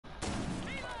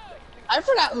I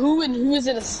forgot who is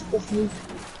in a with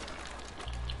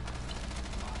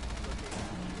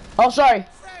Oh, sorry.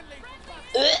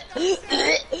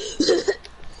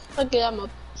 Okay, I'm up.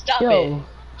 Stop Yo,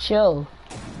 chill.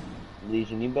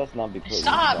 Legion, you best not be it. putting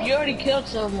Stop, these you already down. killed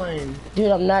someone. Dude,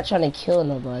 I'm not trying to kill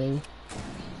nobody.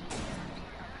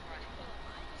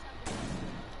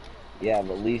 Yeah,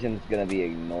 but Legion's gonna be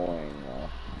ignoring though.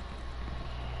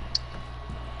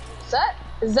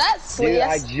 Is that Dude,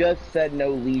 I Slash? just said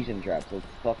no Legion traps. It's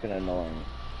fucking annoying.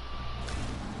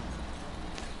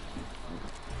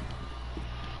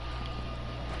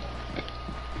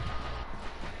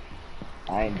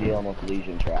 I ain't dealing with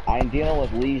Legion traps. I ain't dealing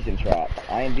with Legion traps.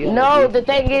 I ain't dealing with No, Legion the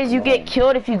traps. thing is, you get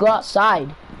killed if you go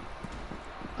outside.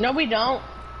 No, we don't.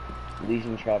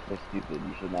 Legion traps are stupid.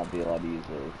 You should not be allowed to use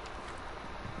those.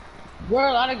 We're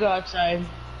allowed to go outside.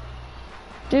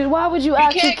 Dude, why would you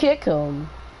actually can't- kick him?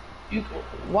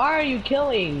 Why are you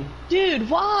killing? Dude,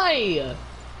 why?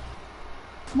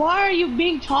 Why are you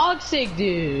being toxic,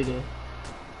 dude?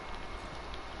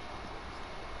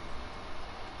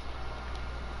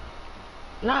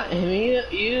 Not him,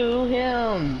 you,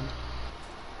 him.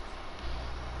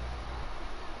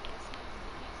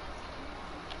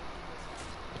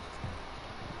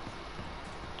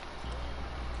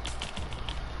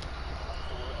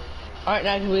 Alright,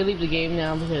 now can we leave the game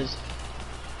now because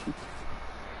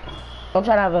I'm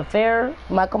trying to have a fair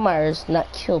Michael Myers,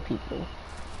 not kill people.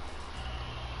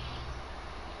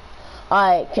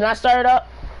 Alright, can I start it up?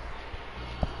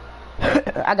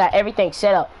 I got everything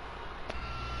set up.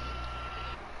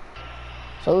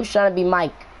 So who's trying to be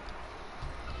Mike?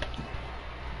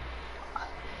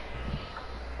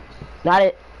 Not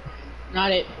it.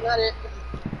 not it. Not it.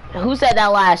 Who said that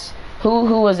last?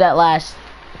 Who was that last?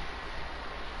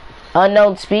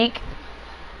 Unknown speak?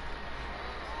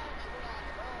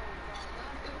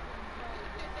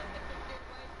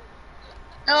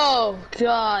 Oh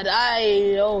God,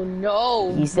 oh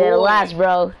no. He said it boy. last,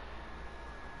 bro.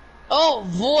 Oh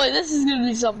boy, this is gonna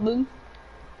be something.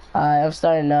 Alright, I'm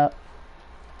starting up.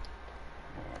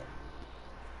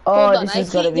 Oh, Hold on, this I is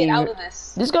gonna can't be get out of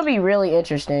this. this is gonna be really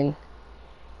interesting.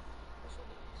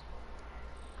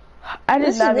 I did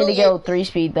This is not mean to really- go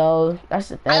 3-speed though. That's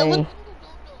the I thing. look.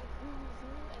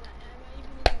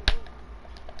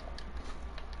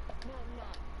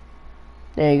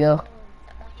 There you go.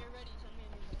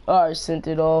 Alright, sent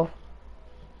it all.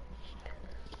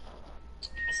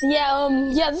 So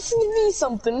yeah, this is gonna be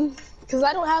something because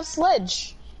I don't have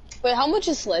Sledge. Wait, how much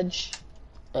is Sledge?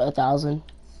 1,000.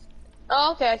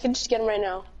 Oh, okay, I can just get him right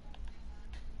now.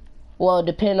 Well,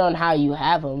 depending on how you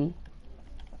have them.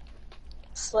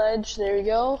 Sledge, there you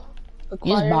go.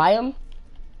 You just buy them?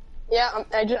 Yeah,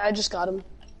 I just got him.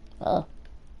 Oh.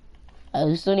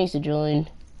 Who still needs to join?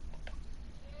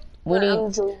 We I'm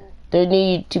need. joining. There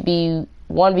need to be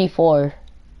 1v4.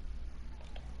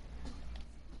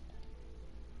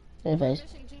 Anyways.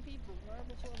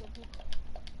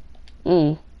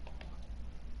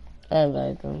 I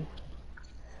invite them.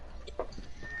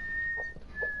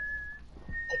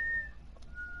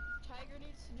 Tiger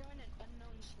needs to join an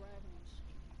unknown swag.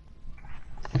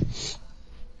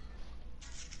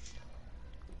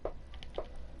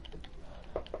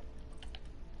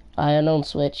 I unknown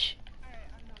switch. Alright,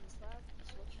 unknown swag.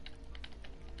 Switch.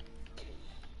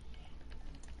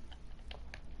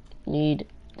 Need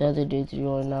the other dude to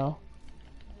join now.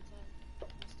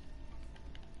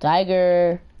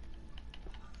 Tiger.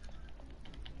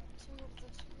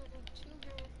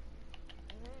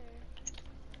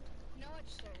 No, it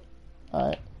started.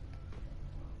 Alright.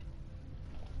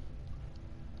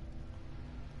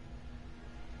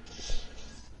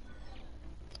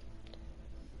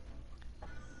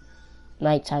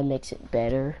 Nighttime makes it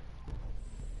better.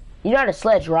 You're not a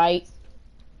sledge, right?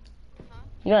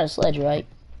 You're not a sledge, right?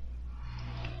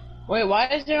 Wait, why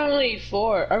is there only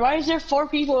 4? Or why is there 4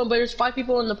 people but there's 5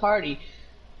 people in the party?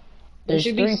 There There's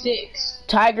should 3. be 6.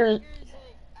 Tiger.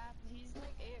 He's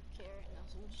like AFK right now,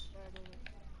 so we'll just start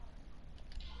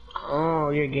over. Oh,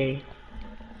 you're gay.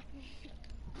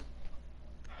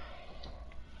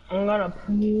 I'm gonna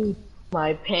poop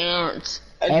my pants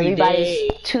every Everybody's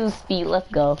day. 2 feet. Let's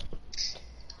go.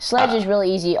 Sledge is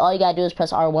really easy. All you gotta do is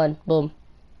press R1. Boom.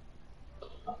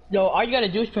 No, all you gotta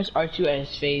do is press R2 at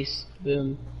his face.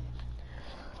 Boom.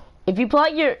 If you pull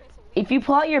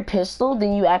out your pistol,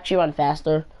 then you actually run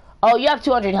faster. Oh, you have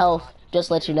 200 health. Just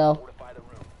to let you know.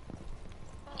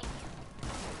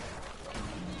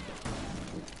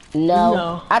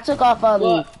 No. I took off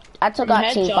What? I took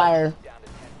off team Headshot. fire.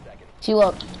 See,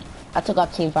 look. I took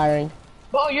off team firing.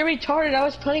 Oh, you're retarded. I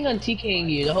was planning on TKing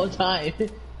you the whole time.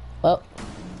 Well,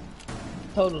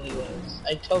 Totally was.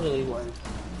 I totally was.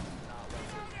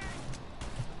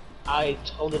 I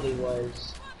totally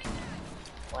was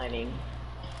planning.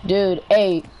 Dude,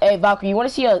 hey, Valkyrie, you want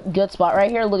to see a good spot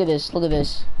right here? Look at this. Look at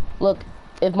this. Look,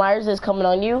 if myres is coming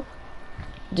on you,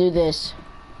 do this.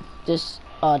 Just,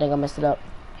 oh, I think I messed it up.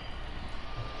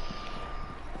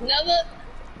 Another.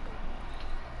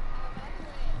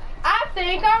 I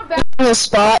think I'm back in the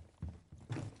spot.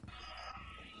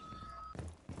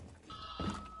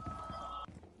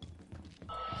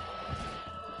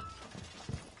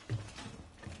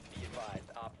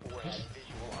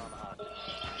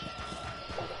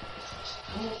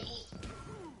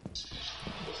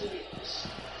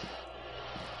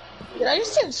 Did I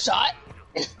just get shot?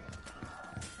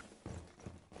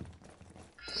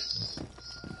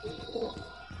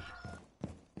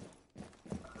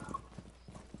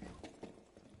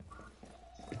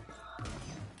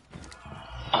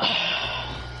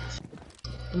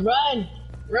 Run!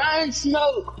 Run,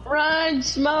 smoke! Run,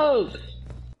 smoke!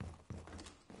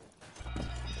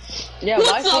 Yeah,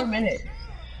 why for a minute?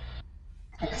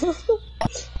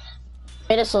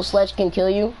 Made it so Sledge can kill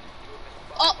you.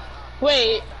 Oh,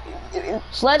 wait.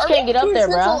 Sledge can't get up there,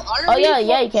 bro. Oh yeah,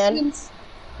 yeah, you can.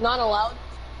 Not allowed.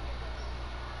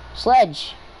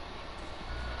 Sledge.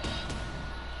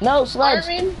 No,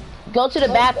 Sledge. Go to the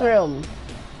bathroom.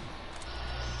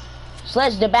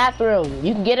 Sledge, the bathroom.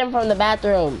 You can get him from the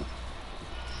bathroom.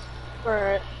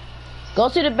 Alright. Go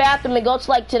to the bathroom and go to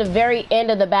like to the very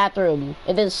end of the bathroom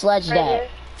and then sledge Right that. here?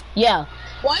 Yeah.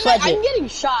 Why am Sledge I'm it. getting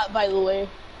shot, by the way.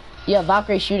 Yeah,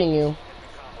 Valkyrie's shooting you.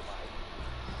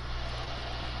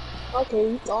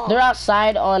 Okay. Oh. They're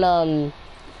outside on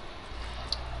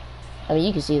I mean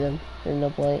you can see them. There's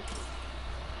no point.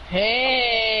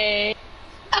 Hey!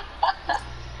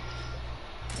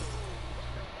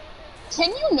 Can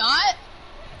you not?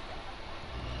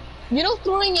 You know,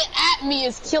 throwing it at me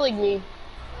is killing me.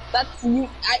 That's you.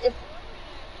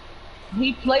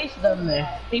 He placed them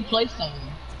there. He placed them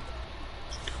there.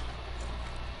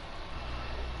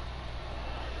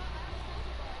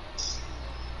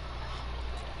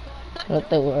 What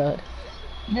the world?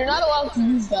 You're not allowed to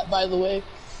use that, by the way.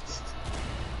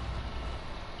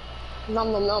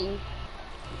 Nom nom nom.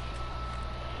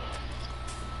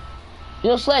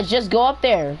 Yo, Sledge, just go up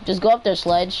there. Just go up there,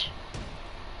 Sledge.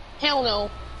 Hell no.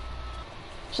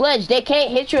 Sledge, they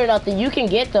can't hit you or nothing. You can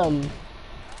get them.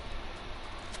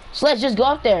 Sledge, just go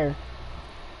up there.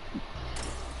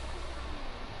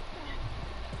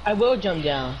 I will jump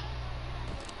down.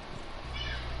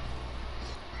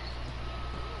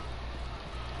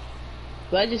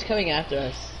 Sledge is coming after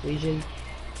us, Legion.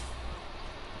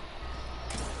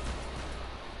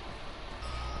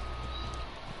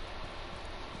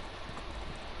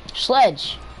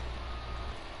 Sledge.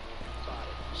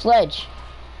 Sledge.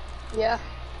 Yeah.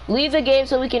 Leave the game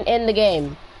so we can end the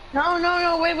game. No, no,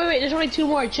 no, wait, wait, wait. There's only 2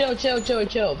 more. Chill, chill, chill,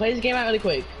 chill. Play this game out really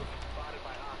quick.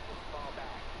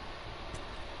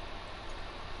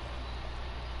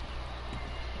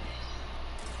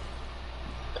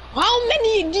 How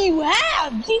many do you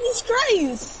have? Jesus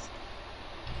Christ!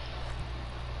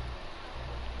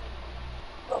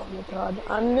 Oh my god,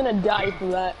 I'm gonna die for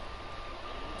that.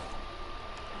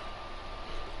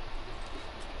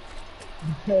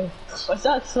 What's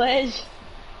up, Sledge?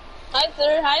 Hi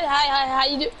sir, hi, how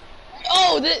you do?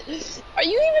 Oh, are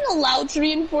you even allowed to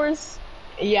reinforce?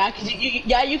 Yeah,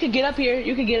 you could get up here.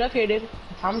 You could get up here, dude.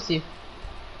 I promise you.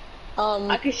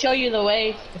 I could show you the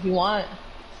way if you want.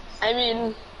 I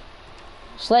mean...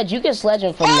 Sledge, you can sledge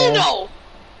him from Oh there. no!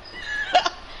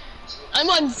 I'm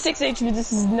on 6 HP,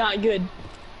 this is not good.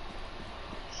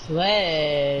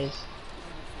 Sledge.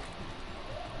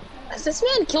 This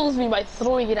man kills me by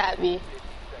throwing it at me.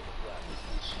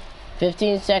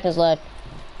 15 seconds left.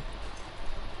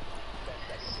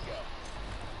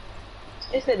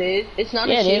 Yes, it is. It's not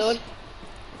Yeah, a it shield. is.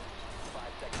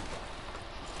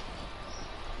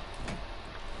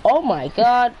 Oh my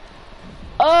god.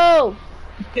 Oh!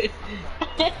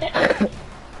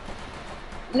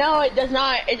 No, it does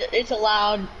not. It's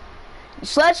allowed.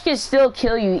 Sledge can still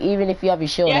kill you even if you have your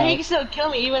shield Yeah, out. he can still kill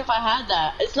me even if I had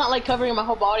that. It's not like covering my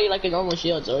whole body like a normal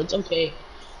shield, so it's okay.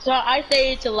 So I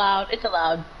say it's allowed. It's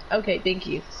allowed. Okay, thank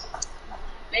you.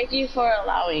 Thank you for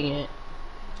allowing it.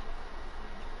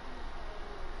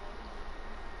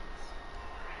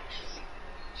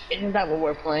 Isn't that what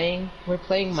we're playing? We're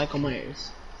playing Michael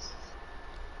Myers.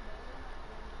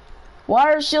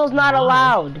 Why are shields not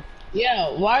allowed?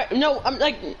 Yeah, why? No, I'm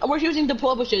like, we're using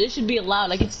deployable shield. It should be allowed.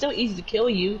 Like, it's still easy to kill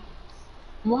you.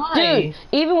 Why? Dude,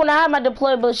 even when I had my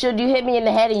deployable shield, you hit me in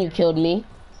the head and you killed me.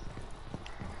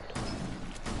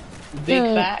 Big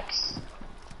Dude. facts.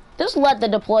 Just let the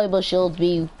deployable shield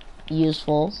be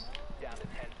useful.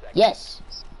 Yes.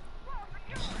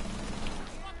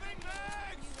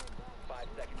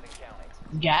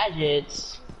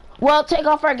 Gadgets. Well, take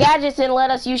off our gadgets and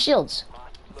let us use shields.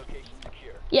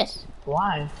 Yes.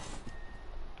 Why?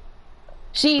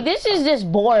 See, this is just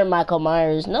boring, Michael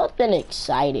Myers. Nothing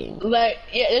exciting. Like,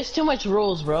 yeah, there's too much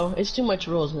rules, bro. It's too much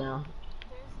rules now.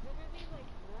 There's literally like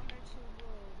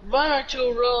one or two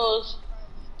rules. One or two rules.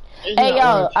 There's Hey, not one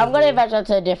yo, or two I'm gonna rules. invite you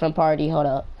to a different party. Hold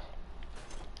up.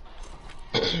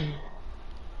 Okay,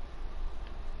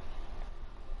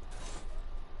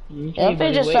 I'm finna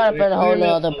buddy, just wait, start up a whole we're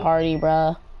nother party,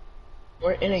 bruh.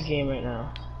 We're in a game right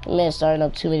now. Man, starting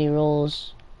up too many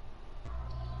rules.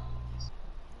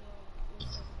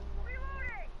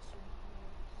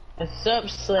 What's up,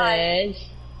 Sledge?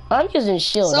 I'm using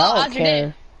shield. So, I don't how's your day?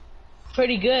 care.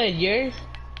 Pretty good. Yours?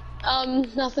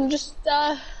 Nothing, just,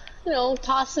 you know,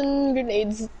 tossing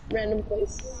grenades random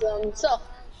places, so.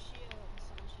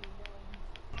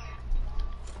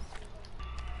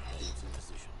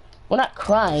 We're not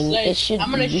crying. Sledge, It should I'm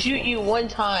be gonna useful. shoot you one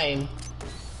time.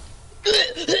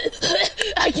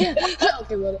 I can't.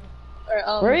 Okay, whatever.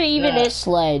 Alright, Where even that. is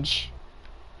Sledge?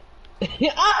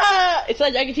 Ah! It's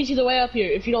like I can teach you the way up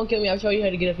here. If you don't kill me, I'll show you how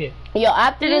to get up here. Yo,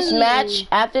 after this match,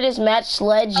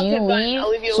 Sledge, Okay, you fine. leave, I'll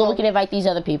leave you so we alone. can invite these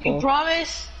other You people.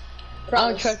 promise? I don't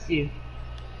Promise. trust you.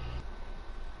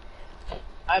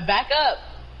 Alright, back up.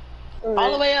 Alright.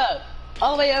 All the way up.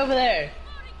 All the way over there.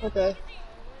 Okay.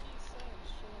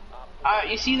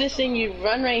 Alright, you see this thing? You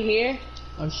run right here.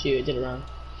 Oh shoot, it did it wrong.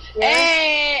 Yeah.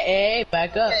 Hey,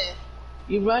 back up. Okay.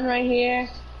 You run right here.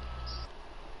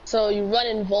 So you run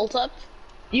and vault up?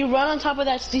 You run on top of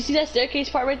that. Do you see that staircase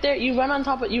part right there? You run on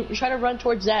top of. You try to run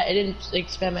towards that. It didn't like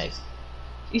spam X.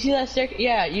 You see that staircase?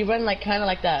 Yeah, you run like kind of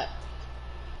like that.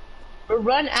 But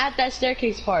run at that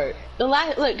staircase part. The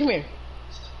last. Look, come here.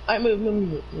 Alright,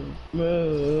 move.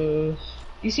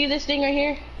 You see this thing right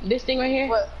here? This thing right here?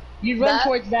 What? You run That?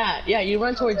 towards that. Yeah, you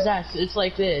run towards that. So it's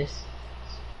like this.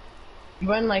 You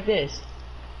run like this.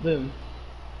 Boom.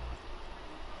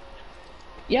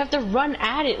 You have to run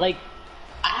at it, like,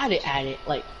 at it,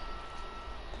 like.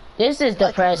 This is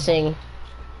depressing.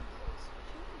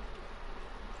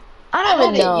 I don't At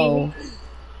even it, know.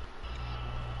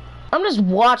 I'm just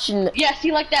watching. Yeah,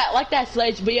 see, like that,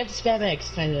 Sledge, but you have to spam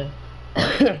X, kinda.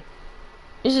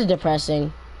 This is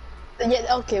depressing.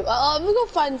 Yeah, okay. We'll go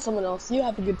find someone else. You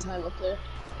have a good time up there.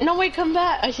 No, wait, come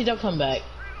back. Actually, don't come back.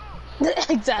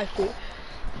 Exactly.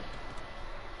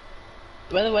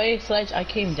 By the way, Sledge, I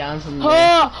came down from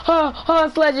there.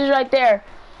 Sledge is right there.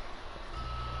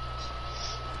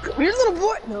 Your little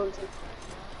boy. No.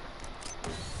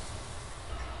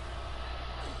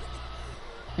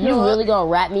 I'm You know what? really gonna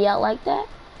rat me out like that?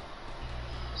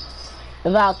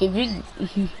 Valk, if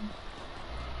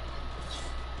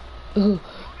you...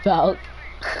 Valk.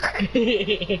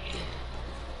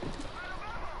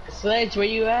 Sledge, where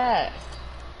you at?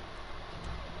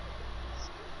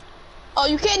 Oh,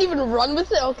 you can't even run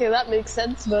with it? Okay, that makes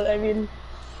sense, but I mean...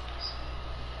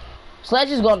 Sledge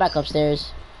is going back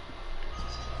upstairs.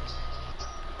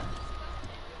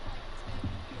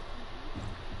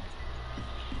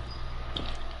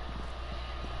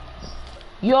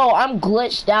 Yo, I'm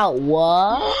glitched out.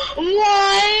 What?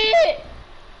 What?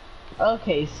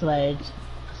 Okay, Sledge.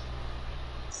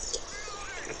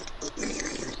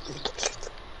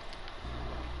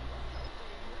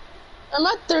 I'm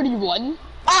at 31.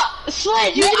 Ah,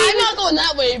 Sledge, you Yeah, didn't I'm even, not going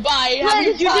that way. Bye. Have a Sledge,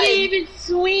 good you time. didn't even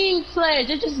swing, Sledge.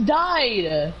 I just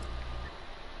died.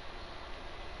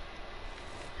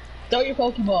 Throw your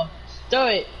Pokeball. Throw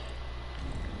it.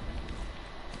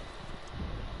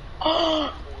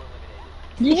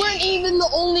 You weren't even the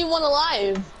only one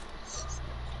alive.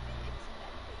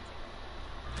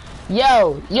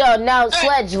 Yo, now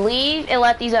Sledge, leave and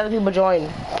let these other people join.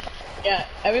 Yeah,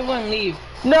 everyone leave.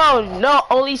 No,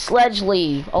 only Sledge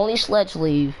leave. Only Sledge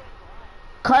leave.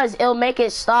 Cause it'll make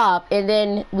it stop and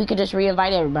then we could just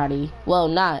re-invite everybody. Well,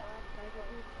 not.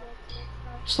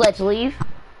 Sledge leave.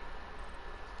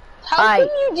 How Alright, come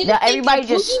you didn't now think everybody a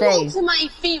just Pokeball stay. to my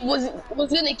feet was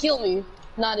gonna kill me?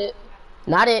 Not it.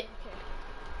 Not it.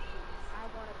 I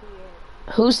wanna be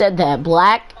it. Who said that?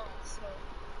 Black? Oh, so.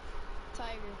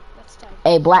 Tiger. That's Tiger.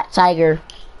 A Black Tiger.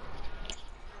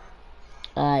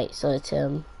 Alright, so it's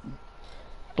him.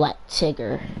 Black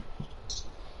Tigger.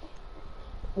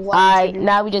 Alright,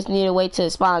 now we just need to wait till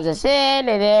it spawns us in,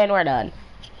 and then we're done.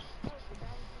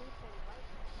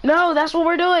 No, that's what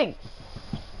we're doing.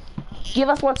 Give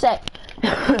us 1 sec.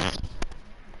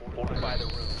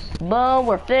 Boom,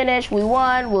 we're finished. We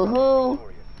won. Woohoo.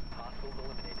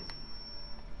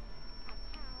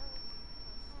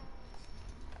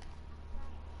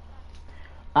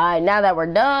 Alright, now that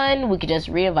we're done, we can just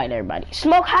re-invite everybody.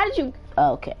 Smoke, how did you...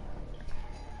 Oh, okay.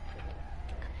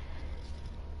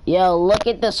 Yo, look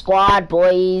at the squad,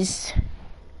 boys.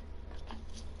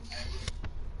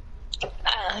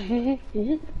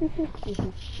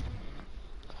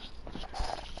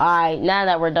 Alright, now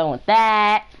that we're done with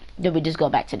that, then we just go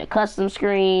back to the custom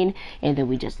screen, and then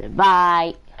we just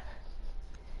invite.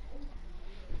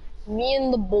 Me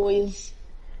and the boys.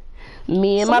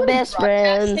 Me and my best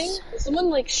friends. Is someone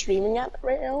like streaming at it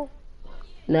right now?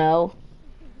 No.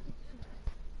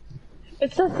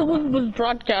 It says someone was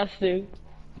broadcasting.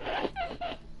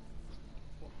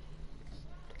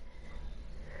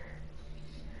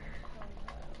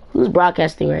 Who's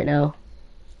broadcasting right now?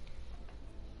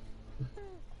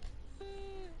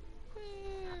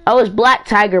 Oh, it's Black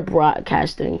Tiger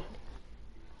broadcasting.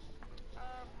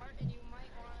 Martin, you might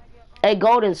wanna get on. Hey,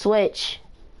 Golden, switch.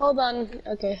 Hold on.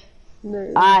 Okay.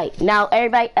 Alright, now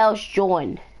everybody else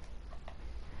join.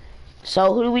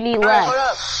 So who do we need left? Hold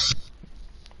up.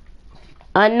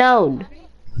 Unknown. Can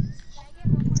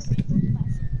I get one more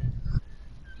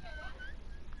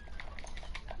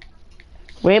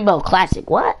Rainbow Classic Rainbow Classic, thing?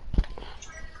 what?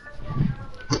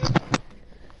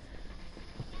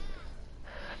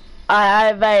 I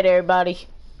invite everybody.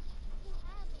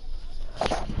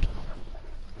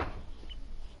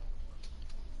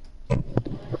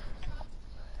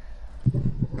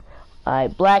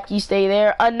 Alright, Black, you stay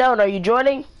there. Unknown, are you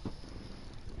joining?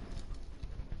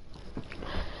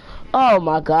 Oh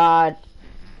my god.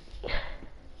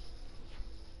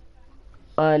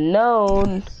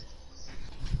 Unknown.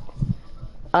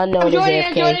 Unknown is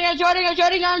AFK.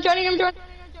 I'm joining.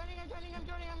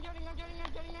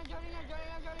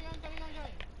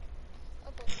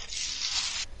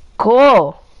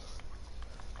 Cool.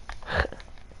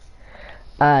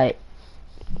 Alright.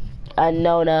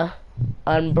 Unknowna.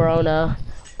 Unbrona.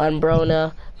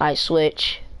 I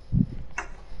switch.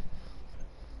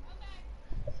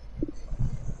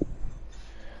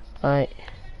 Alright.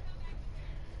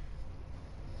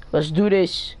 Let's do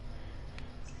this.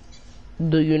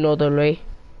 Do you know the way?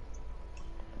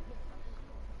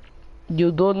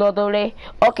 You don't know the way?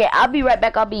 Okay, I'll be right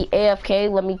back. I'll be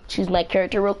AFK. Let me choose my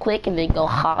character real quick and then go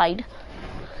hide.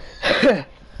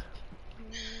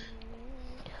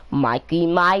 Mikey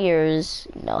Myers.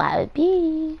 Know how to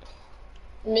be.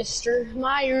 Mr.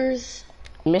 Myers.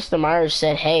 Mr. Myers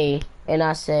said hey, and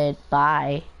I said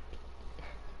bye.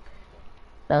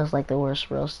 That was like the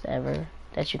worst roast ever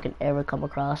that you could ever come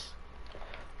across.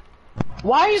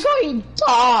 Why are you going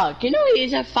dog? You know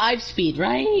he's at 5 speed,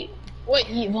 right?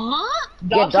 Wait, what?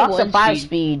 Yeah, Doc's a 5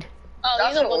 speed. Oh,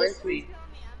 Dog's he's at a 1 speed.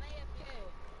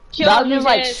 Dog is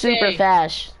like super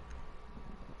fast.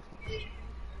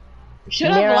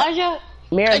 Shut up, Elijah. I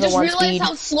Mira's a just 1 realized speed.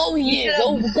 how slow he is. Shut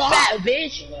Oh up, god. fat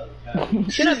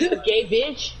bitch. Shut up, you gay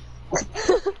bitch.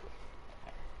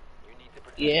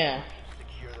 Yeah.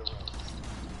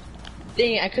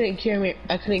 Dang it, I couldn't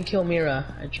kill Mira.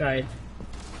 I tried.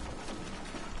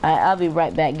 Alright, I'll be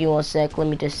right back. Give me 1 sec. Let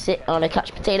me just sit on a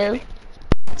couch potato.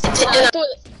 Down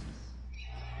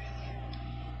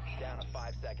to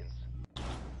 5 seconds.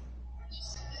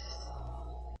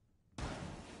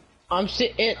 I'm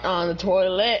sitting on the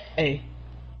toilet. Hey.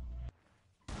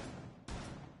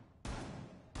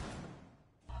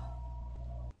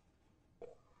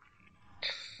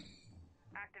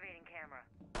 Activating camera.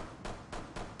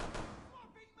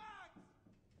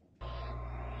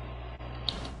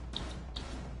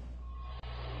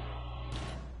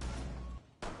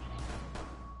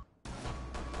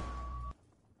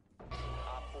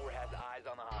 Op 4 has eyes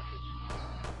on the hostage.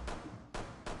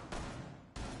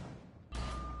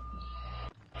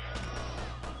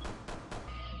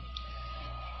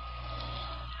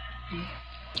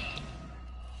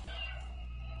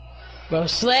 Bro,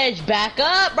 Sledge, back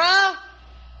up, bro.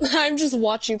 I'm just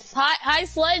watching. Hi,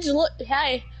 Sledge. Look,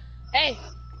 hi. Hey,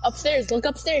 upstairs. Look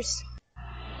upstairs.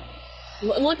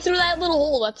 Look through that little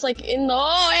hole. That's like in the.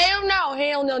 Oh, hell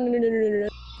no.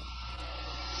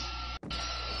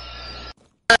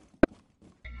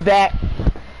 Back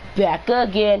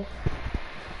again.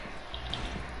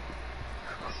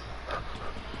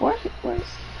 What?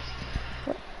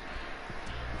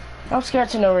 I'm scared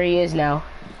to know where he is now.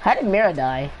 How did Mira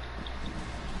die?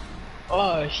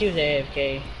 Oh, she was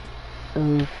AFK.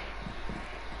 Ooh.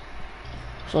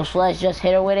 So Sledge just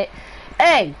hit her with it.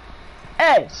 Hey!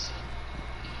 Yes.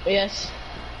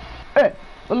 Hey!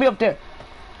 Let me up there.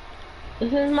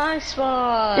 This is my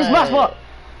spot. It's my spot.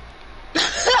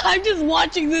 I'm just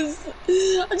watching this.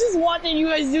 I'm just watching you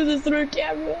guys do this through a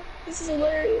camera. This is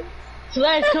hilarious.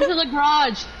 Sledge, come to the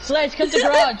garage. Sledge, come to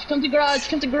garage. Come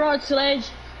to garage, Sledge.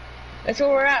 That's where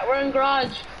we're at. We're in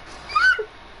garage.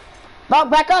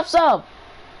 Back up some.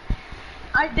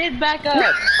 I did back up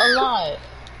a lot.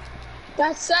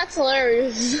 That's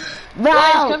hilarious. Sledge, No!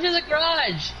 come to the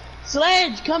garage.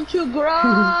 Sledge, come to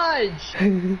garage.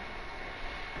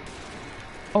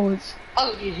 Oh, it's...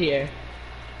 Oh, he's here.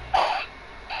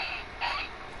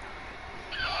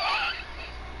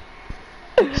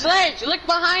 Sledge, look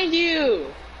behind you.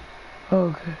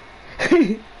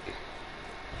 Okay.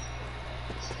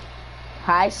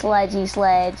 Hi, Sledgy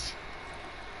Sledge.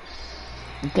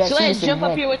 Guess Sledge, who's in jump up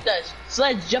head? here with us.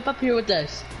 Sledge, jump up here with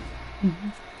us.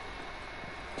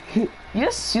 You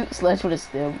just shoot Sledge with a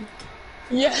stem.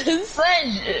 Yes.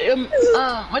 Sledge,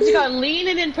 what's it called? Lean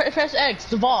in and press X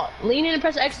to vault. Lean in and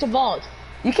press X to vault.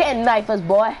 You can't knife us,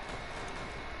 boy.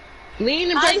 Lean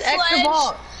and Hi, press X to Sledge.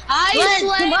 vault. Hi,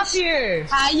 Sledge, come up Sledge. here.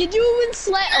 How you doing,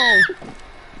 Sledge?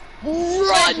 Oh.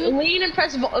 Sledge, Run. lean and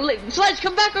press vault. Sledge,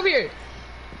 come back over here.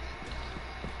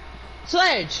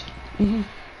 Sledge.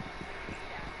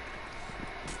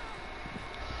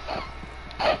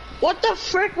 What the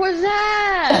frick was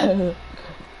that?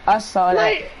 I saw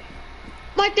that.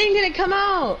 My thing didn't come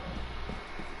out.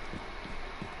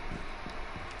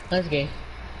 That's okay.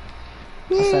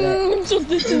 I saw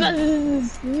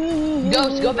that.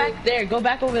 Ghost, go back there. Go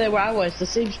back over there where I was. The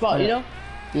same spot, you know?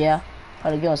 Yeah.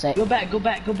 Hold on, give me a sec. Go back, go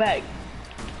back, go back.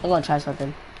 I'm gonna try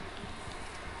something.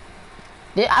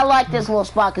 I like this little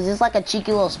spot because it's like a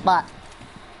cheeky little spot.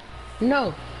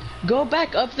 No. Go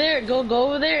back up there. Go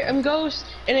over there, Ghost.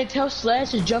 And then tell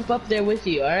Slash to jump up there with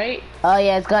you, alright? Oh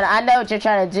yeah, it's gonna. I know what you're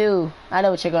trying to do. I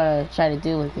know what you're gonna try to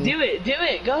do with me. Do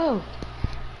it, go.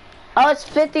 Oh, it's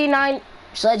 59.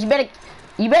 Sledge, you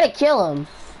better kill him.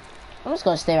 I'm just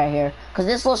gonna stay right here because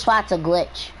this little spot's a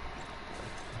glitch.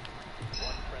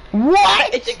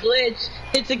 What? It's a glitch.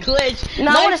 It's a glitch. No,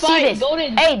 I wanna see this.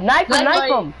 Golden. Hey, knife him, Knife knife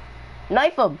him.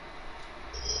 Knife him.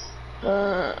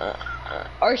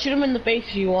 Or shoot him in the face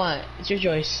if you want. It's your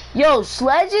choice. Yo,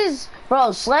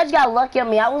 Bro, Sledge got lucky on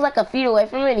me. I was like a feet away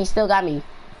from him and he still got me.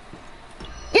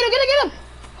 Get him, get him, get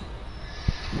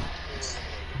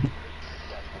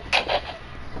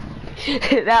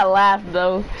him! That laugh,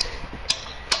 though.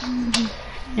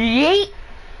 Yeet!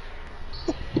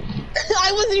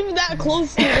 I wasn't even that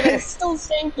close to him, but I still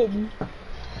sank him.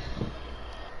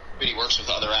 He works with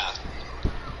the other app.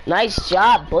 Nice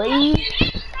job, boy.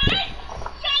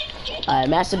 Alright,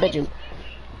 master bedroom.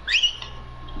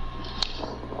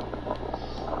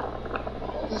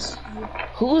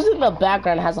 Who's in the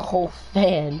background has a whole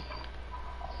fan?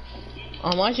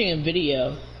 I'm watching a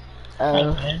video.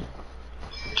 I'm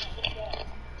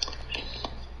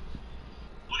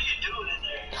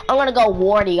gonna go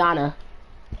Wardiana.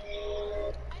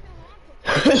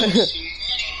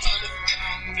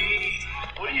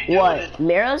 What?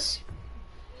 Myres?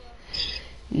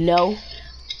 No.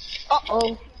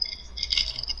 Uh-oh.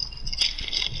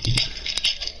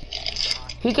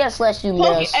 He can't slash you, Okay,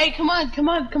 Myres. hey, come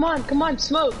on,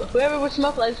 smoke. Whoever would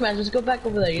smoke like this man, just go back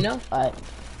over there, you know? Alright.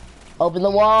 Open the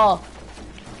wall.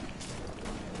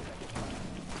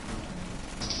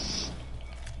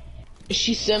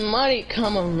 She said, "Money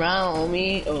come around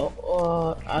me."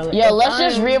 Yeah, let's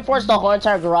just reinforce the whole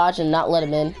entire garage and not let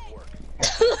him in.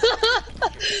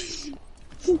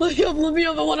 Let me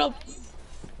up, one up.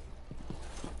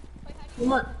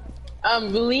 Come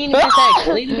on. Lean and protect.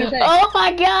 Lean and protect. Oh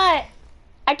my god!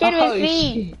 I can't Oh, even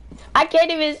see. shit. I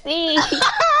can't even see.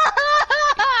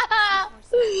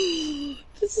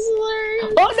 This is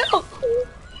hilarious. Oh no!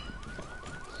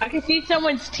 I can see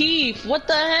someone's teeth. What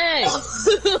the heck?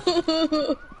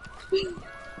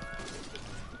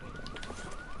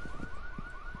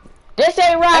 This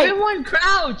ain't right. Everyone,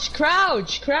 crouch.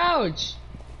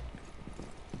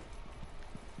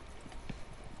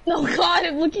 Oh god,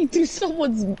 I'm looking through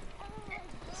someone's...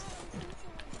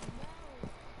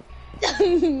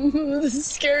 This is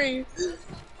scary.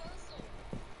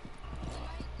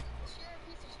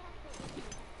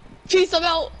 Peace, I'm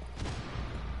out.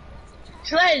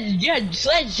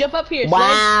 Sledge, jump up here.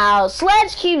 Wow,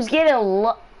 Sledge keeps getting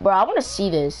bro, I want to see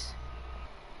this.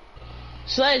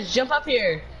 Sledge, jump up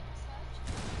here.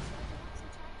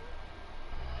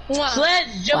 Mwah.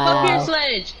 Sledge, jump Wow. up here,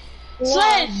 Sledge.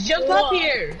 Sledge, jump up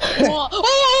here. Mwah.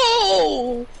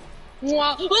 Oh!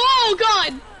 Mwah. Oh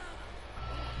god!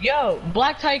 Yo,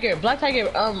 Black Tiger,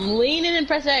 lean in and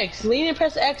press X. Lean and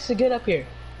press X to get up here.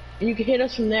 And you can hit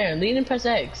us from there. Lean and press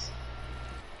X.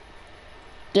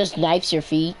 Just knifes your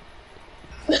feet.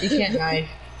 You can't knife.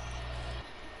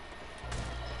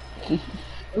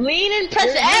 Lean and press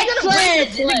You're X, gonna break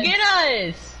Sledge, your to leg. get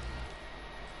us.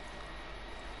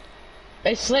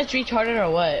 Is Sledge retarded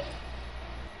or what?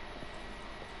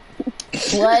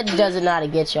 Sledge doesn't know how to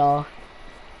get y'all.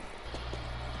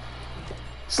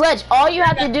 Sledge, all you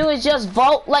have to do is just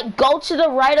vote, like, go to the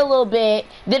right a little bit,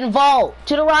 then vote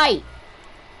to the right.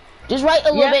 Just right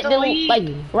a little bit, then, like,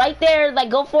 right there, like,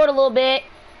 go forward a little bit.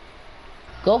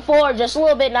 Go forward just a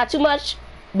little bit, not too much.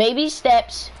 Baby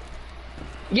steps.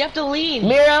 You have to lean.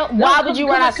 Mira, why would you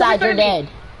run outside? You're dead.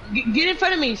 Get in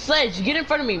front of me, Sledge. Get in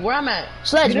front of me. Where I'm at.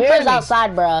 Sledge, Mira's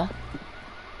outside, bruh.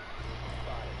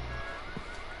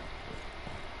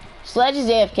 Sledge is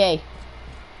AFK.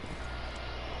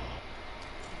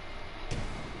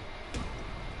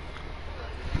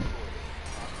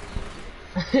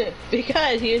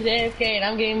 Because he is AFK and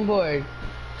I'm getting bored.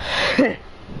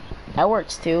 That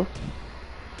works too.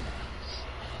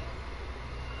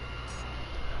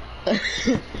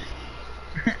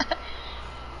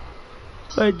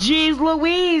 Jeez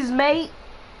Louise, mate.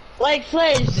 Like,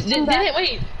 Sledge,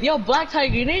 wait, yo, Black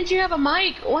Tiger, didn't you have a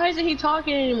mic? Why isn't he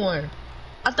talking anymore?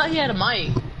 I thought he had a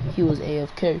mic. He was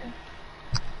AFK.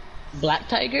 Black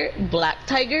Tiger, Black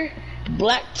Tiger,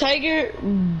 Black Tiger,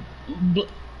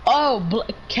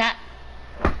 cat.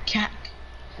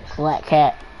 Black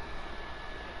cat.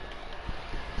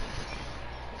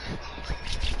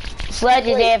 Sledge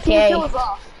is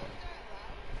AFK.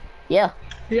 Yeah.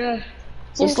 Yeah.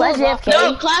 Is Sledge AFK?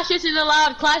 No, Clash isn't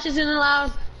allowed. Clash isn't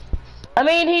allowed. I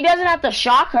mean, he doesn't have to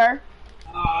shock her.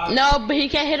 No, but he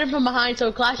can't hit her from behind,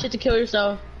 so Clash has to kill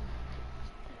yourself.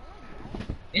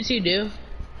 Yes, you do.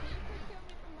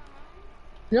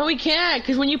 No, he can't,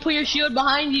 because when you put your shield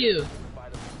behind you.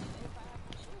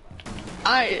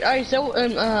 Alright, so,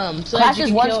 Sledge, Clash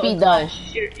is one speed, though.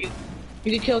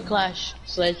 You can kill Clash,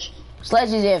 Sledge. Sledge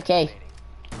is AFK.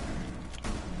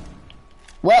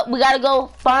 Well, we gotta go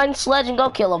find Sledge and go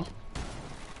kill him.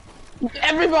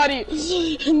 Everybody!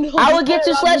 No, I will get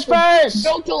to Sledge first!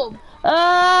 Don't kill him!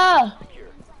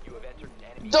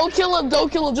 Don't kill him,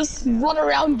 don't kill him, just run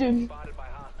around him.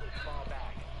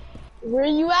 Where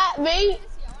you at, mate?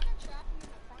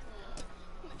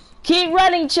 Keep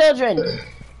running, children!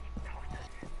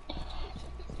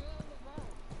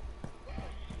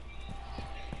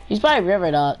 He's probably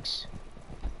River Dogs.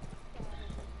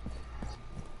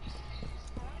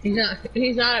 He's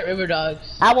not at River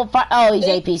Dogs. I will find. Oh, he's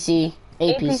APC.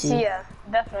 APC, yeah,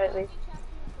 definitely.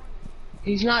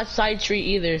 He's not Side Street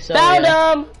either, so. Found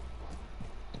yeah. him!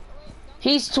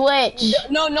 He's Twitch.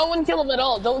 No, no one kill him at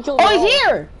all. Don't kill him Oh, at all. he's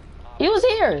here! He was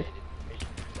here.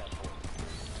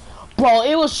 Bro,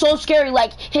 it was so scary.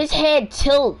 Like, his head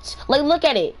tilts. Like, look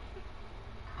at it.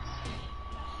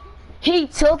 He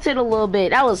tilted a little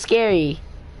bit. That was scary.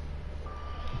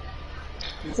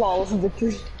 Flawless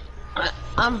victory.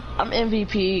 I'm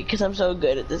MVP because I'm so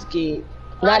good at this game.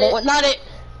 Not it. What, not it.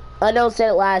 I know said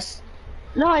it last.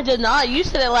 No, I did not. You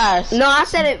said it last. No, I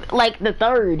said it like the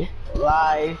third.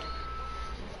 Lie.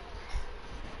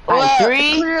 Alright, Well,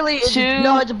 3, clearly it's, 2,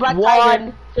 no, it's a Black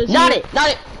 1. Tiger. Not it. Not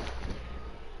it.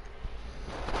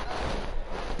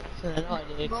 I know I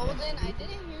did. Golden, I didn't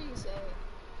hear you say it.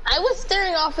 I was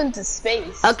staring off into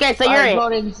space. Okay, so you're in.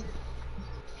 Golden. So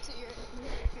you're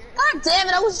God damn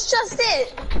it, I was just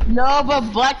it. No,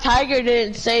 but Black Tiger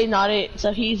didn't say not it,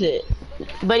 so he's it.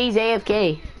 But he's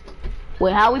AFK.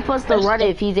 Wait, how we supposed to run it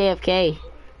if he's AFK?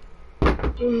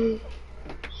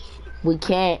 We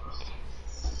can't.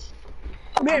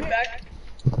 I'll be right back.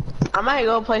 I might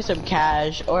go play some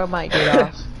cash, or I might get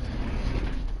off.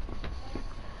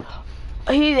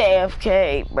 He's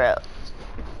AFK, bro.